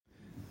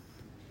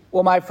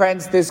Well, my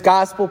friends, this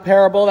gospel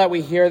parable that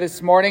we hear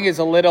this morning is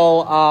a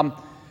little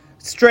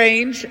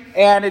strange,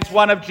 and it's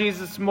one of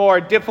Jesus'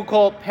 more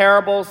difficult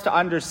parables to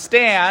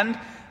understand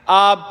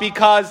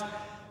because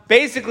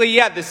basically,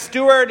 the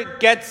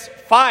steward gets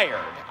fired.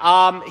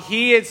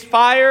 He is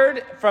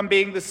fired from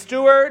being the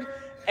steward,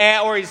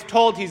 or he's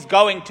told he's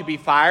going to be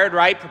fired,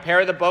 right?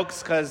 Prepare the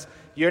books because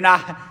you're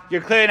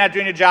clearly not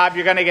doing your job.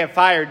 You're going to get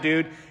fired,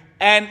 dude.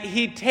 And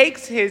he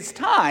takes his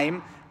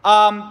time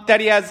that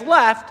he has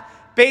left,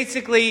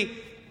 basically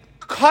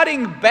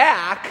cutting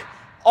back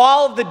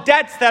all of the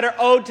debts that are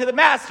owed to the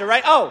master,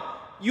 right? Oh,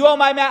 you owe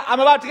my I'm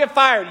about to get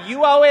fired.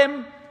 You owe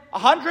him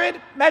 100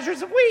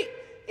 measures of wheat.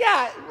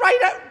 Yeah,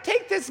 right.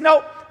 Take this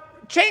note.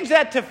 Change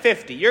that to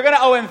 50. You're going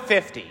to owe him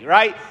 50,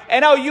 right?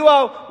 And you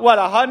owe,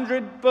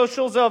 100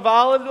 bushels of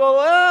olive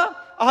oil?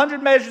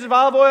 100 measures of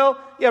olive oil?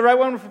 Yeah, write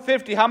one for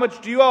 50. How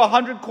much do you owe?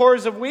 100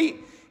 cores of wheat?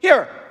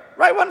 Here,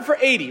 write one for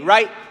 80,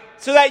 right?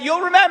 So that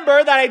you'll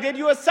remember that I did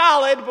you a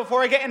solid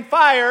before getting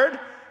fired,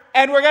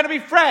 and we're going to be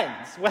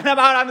friends when I'm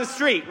out on the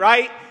street,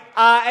 right?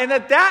 And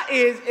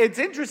it's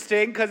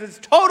interesting because it's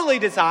totally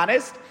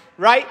dishonest,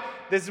 right?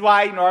 This is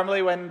why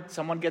normally when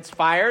someone gets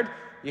fired,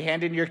 you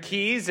hand in your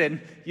keys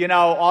and,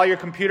 all your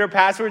computer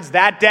passwords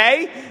that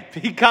day,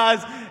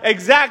 because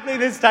exactly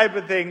this type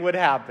of thing would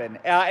happen,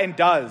 and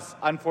does,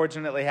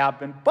 unfortunately,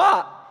 happen.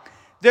 But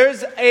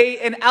there's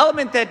an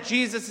element that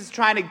Jesus is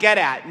trying to get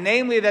at,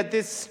 namely that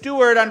this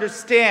steward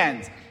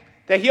understands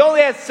that he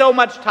only has so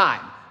much time,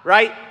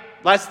 right?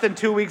 Less than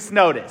 2 weeks'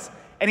 notice.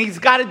 And he's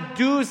got to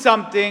do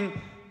something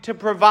to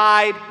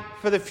provide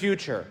for the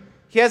future.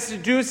 He has to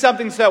do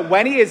something so that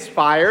when he is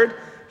fired,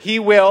 he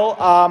will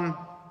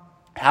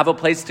have a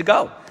place to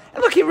go.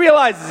 And look, he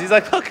realizes, he's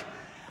like, look,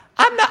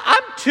 I'm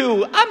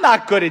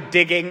not good at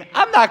digging.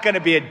 I'm not going to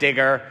be a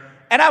digger.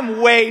 And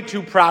I'm way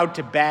too proud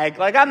to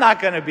beg. I'm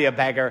not going to be a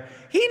beggar.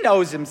 He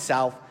knows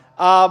himself.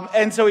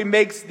 And so he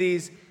makes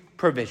these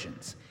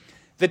provisions.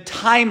 The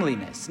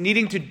timeliness,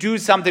 needing to do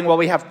something while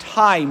we have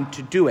time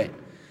to do it.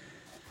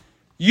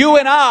 You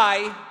and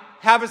I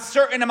have a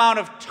certain amount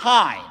of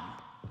time,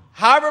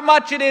 however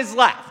much it is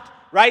left,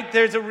 right?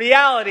 There's a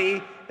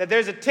reality that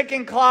there's a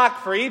ticking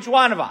clock for each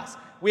one of us.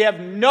 We have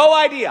no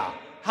idea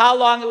how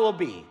long it will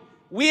be.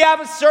 We have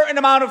a certain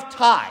amount of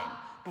time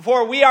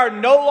before we are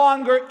no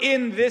longer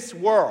in this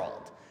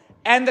world.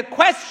 And the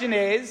question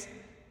is,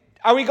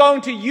 are we going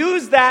to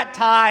use that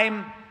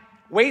time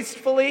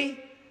wastefully?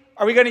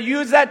 Are we going to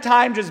use that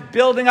time just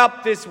building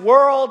up this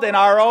world and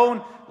our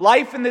own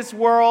life in this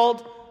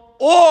world?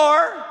 Or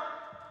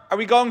are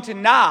we going to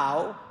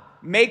now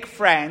make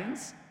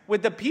friends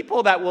with the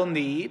people that we'll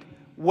need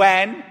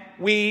when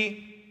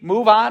we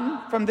move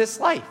on from this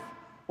life?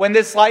 When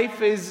this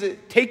life is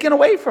taken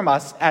away from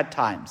us at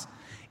times?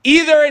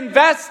 Either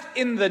invest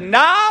in the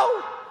now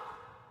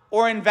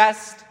or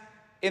invest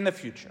in the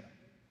future.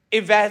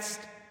 Invest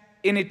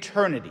in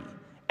eternity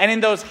and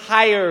in those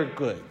higher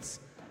goods.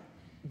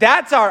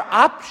 That's our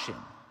option.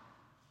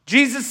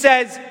 Jesus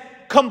says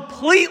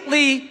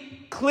completely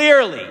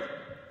clearly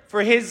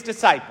for his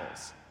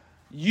disciples,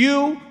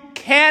 you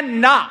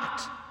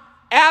cannot,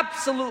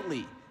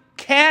 absolutely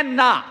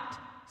cannot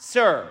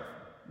serve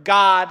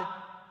God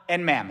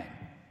and mammon.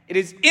 It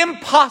is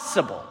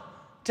impossible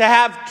to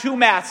have two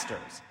masters.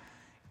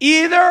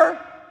 Either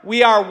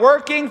we are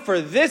working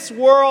for this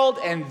world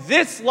and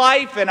this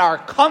life and our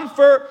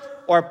comfort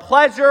or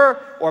pleasure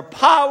or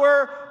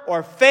power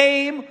or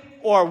fame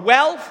or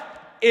wealth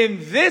in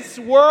this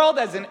world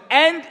as an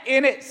end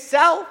in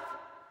itself,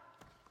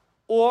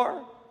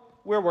 or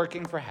we're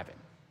working for heaven.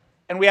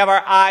 And we have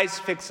our eyes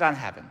fixed on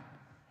heaven.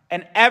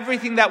 And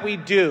everything that we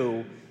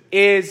do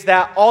is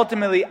that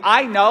ultimately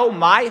I know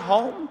my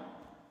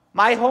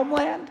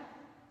homeland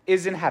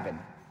is in heaven.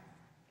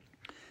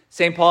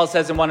 St. Paul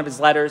says in one of his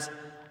letters,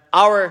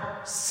 our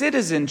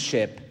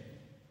citizenship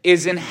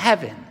is in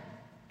heaven.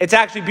 It's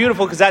actually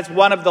beautiful because that's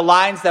one of the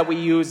lines that we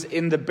use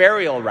in the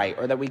burial rite,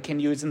 or that we can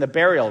use in the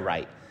burial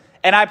rite.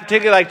 And I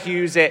particularly like to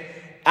use it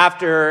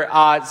after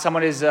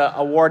someone is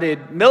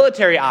awarded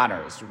military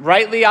honors,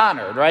 rightly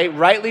honored, right?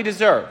 Rightly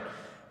deserved.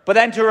 But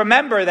then to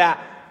remember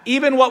that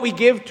even what we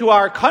give to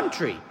our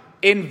country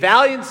in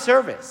valiant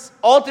service,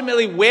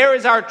 ultimately, where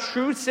is our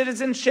true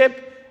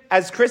citizenship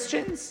as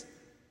Christians?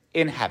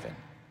 In heaven.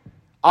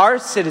 Our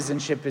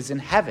citizenship is in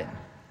heaven.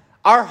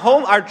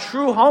 Our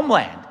true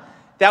homeland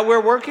that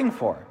we're working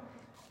for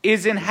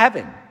is in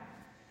heaven.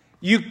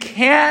 You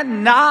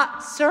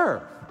cannot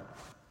serve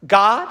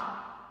God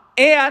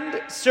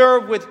and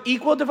serve with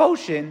equal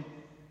devotion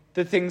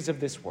the things of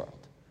this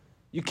world.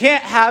 You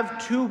can't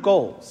have two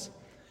goals.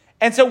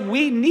 And so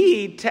we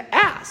need to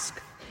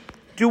ask,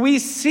 do we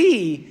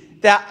see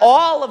that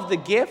all of the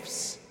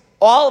gifts,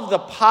 all of the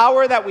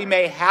power that we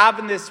may have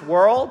in this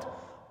world,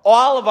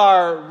 all of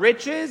our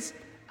riches,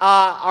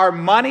 our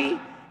money,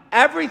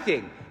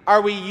 everything,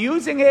 are we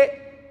using it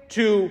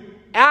to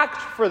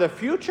act for the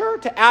future,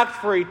 to act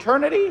for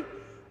eternity?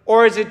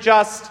 Or is it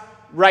just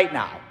right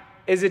now?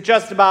 Is it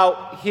just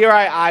about, here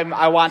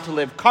I want to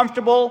live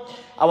comfortable,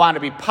 I want to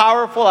be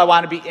powerful, I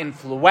want to be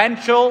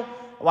influential,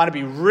 I want to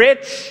be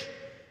rich.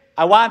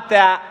 I want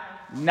that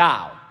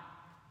now.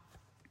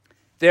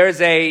 There's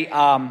it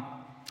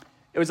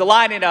was a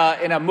line in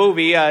a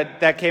movie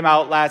that came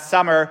out last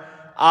summer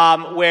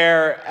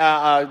where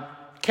a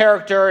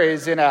character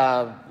is in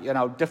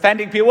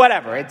defending people,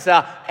 whatever. It's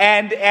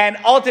and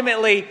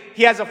ultimately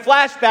he has a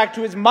flashback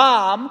to his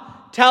mom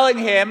telling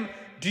him,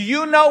 "Do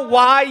you know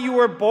why you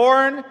were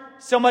born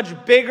so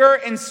much bigger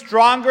and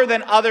stronger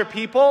than other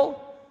people?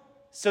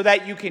 So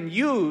that you can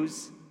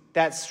use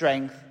that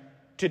strength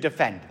to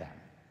defend them."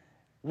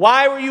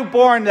 Why were you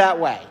born that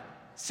way?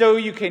 So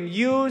you can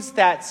use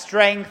that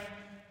strength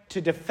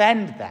to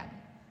defend them.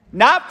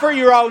 Not for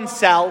your own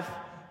self,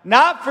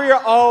 not for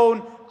your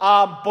own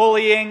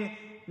bullying,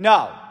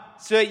 no.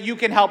 So that you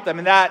can help them.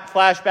 And that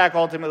flashback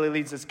ultimately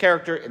leads this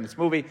character in this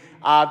movie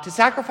to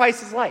sacrifice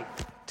his life,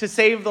 to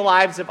save the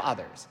lives of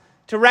others,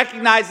 to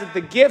recognize that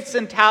the gifts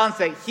and talents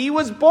that he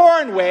was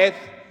born with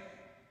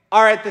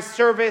are at the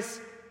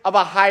service of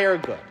a higher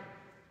good.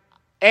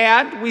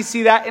 And we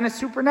see that in a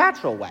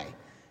supernatural way.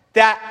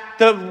 That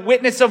the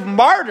witness of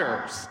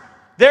martyrs,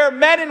 there are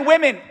men and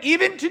women,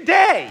 even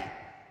today,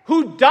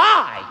 who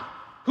die,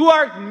 who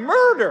are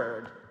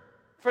murdered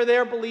for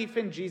their belief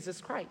in Jesus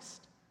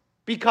Christ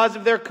because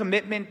of their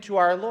commitment to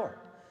our Lord.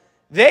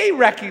 They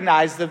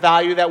recognize the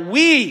value that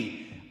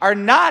we are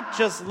not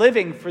just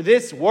living for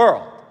this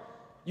world.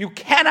 You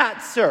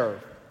cannot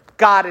serve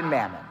God and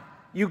mammon.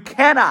 You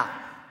cannot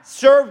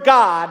serve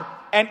God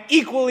and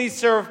equally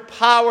serve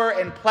power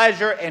and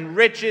pleasure and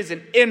riches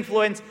and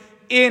influence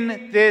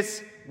in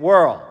this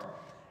world.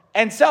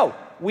 And so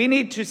we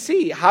need to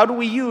see, how do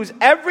we use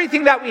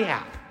everything that we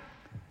have?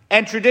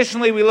 And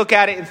traditionally we look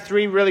at it in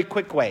three really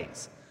quick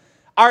ways.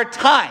 Our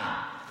time.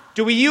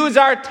 Do we use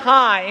our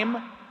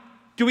time?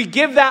 Do we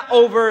give that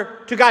over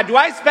to God? Do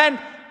I spend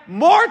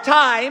more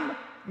time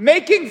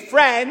making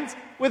friends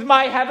with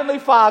my Heavenly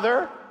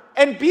Father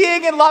and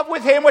being in love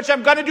with Him, which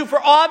I'm going to do for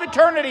all of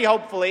eternity,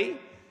 hopefully,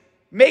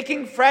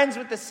 making friends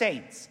with the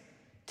saints,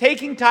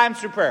 taking times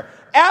for prayer?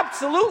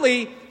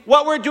 Absolutely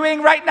what we're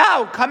doing right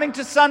now, coming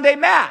to Sunday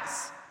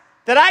Mass.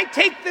 That I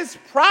take this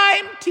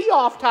prime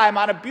tee-off time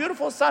on a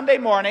beautiful Sunday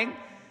morning,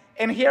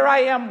 and here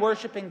I am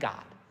worshiping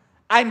God.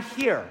 I'm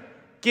here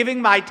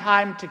giving my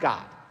time to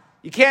God.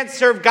 You can't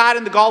serve God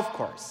in the golf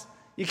course.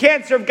 You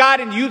can't serve God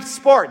in youth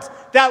sports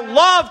that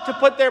love to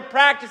put their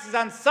practices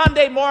on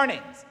Sunday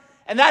mornings.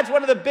 And that's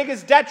one of the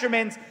biggest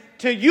detriments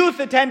to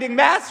youth attending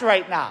Mass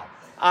right now,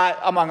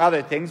 among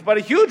other things. But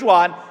a huge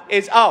one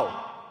is,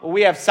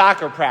 we have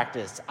soccer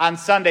practice on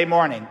Sunday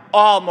morning,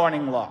 all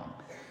morning long.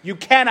 You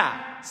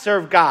cannot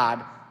serve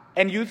God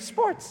and youth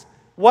sports.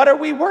 What are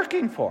we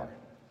working for?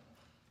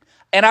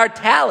 And our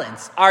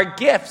talents, our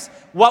gifts,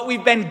 what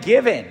we've been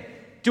given,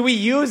 do we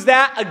use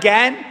that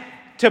again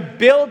to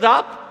build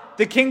up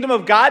the kingdom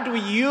of God? Do we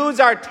use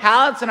our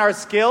talents and our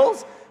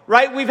skills?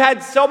 Right? We've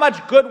had so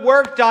much good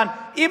work done,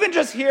 even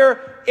just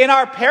here in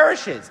our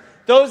parishes.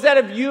 Those that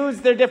have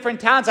used their different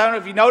talents. I don't know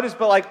if you noticed,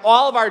 but like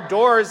all of our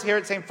doors here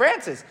at St.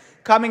 Francis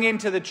coming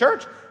into the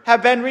church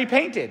have been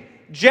repainted,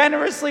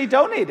 generously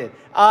donated,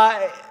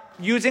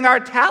 using our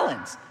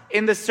talents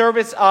in the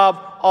service of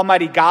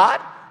Almighty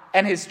God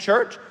and His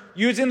church,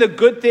 using the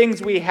good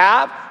things we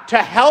have to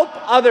help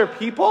other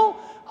people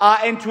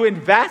and to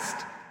invest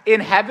in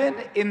heaven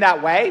in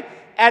that way.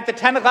 At the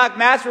 10 o'clock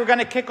Mass, we're going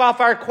to kick off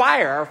our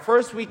choir, our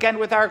first weekend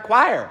with our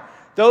choir.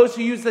 Those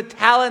who use the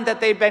talent that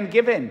they've been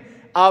given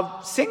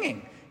of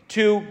singing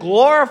to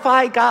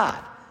glorify God.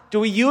 Do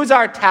we use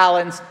our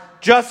talents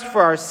just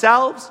for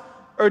ourselves,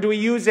 or do we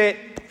use it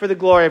for the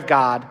glory of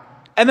God?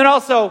 And then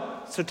also,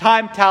 so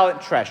time,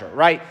 talent, treasure,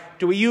 right?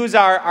 Do we use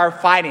our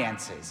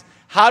finances?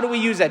 How do we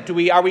use that?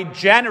 Are we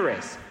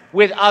generous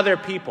with other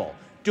people?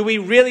 Do we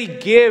really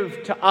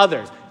give to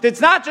others?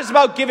 It's not just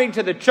about giving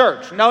to the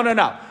church. No.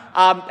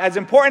 As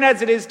important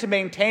as it is to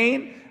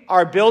maintain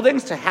our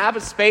buildings, to have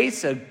a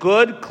space, a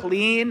good,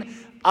 clean,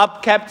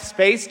 upkept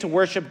space to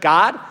worship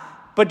God,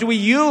 but do we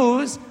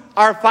use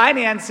our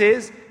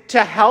finances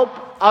to help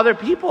other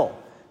people?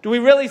 Do we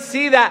really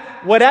see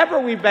that whatever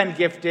we've been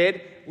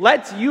gifted,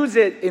 let's use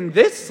it in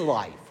this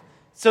life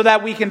so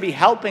that we can be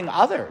helping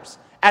others,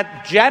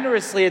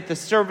 generously at the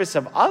service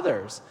of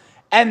others,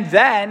 and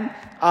then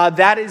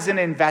that is an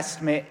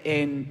investment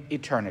in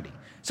eternity.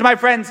 So my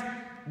friends,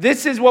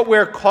 this is what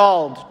we're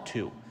called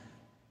to.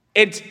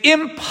 It's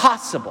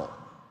impossible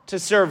to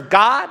serve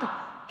God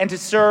and to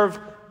serve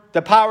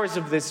the powers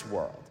of this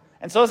world.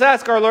 And so let's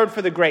ask our Lord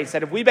for the grace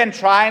that if we've been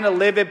trying to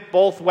live it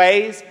both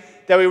ways,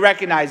 that we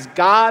recognize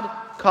God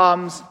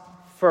comes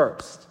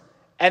first,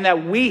 and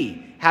that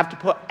we have to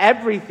put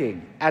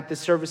everything at the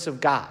service of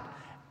God,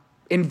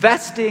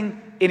 investing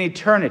in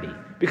eternity,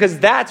 because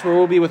that's where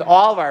we'll be with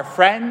all of our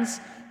friends,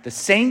 the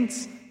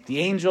saints, the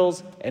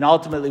angels, and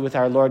ultimately with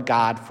our Lord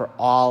God for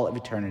all of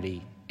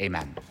eternity.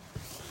 Amen.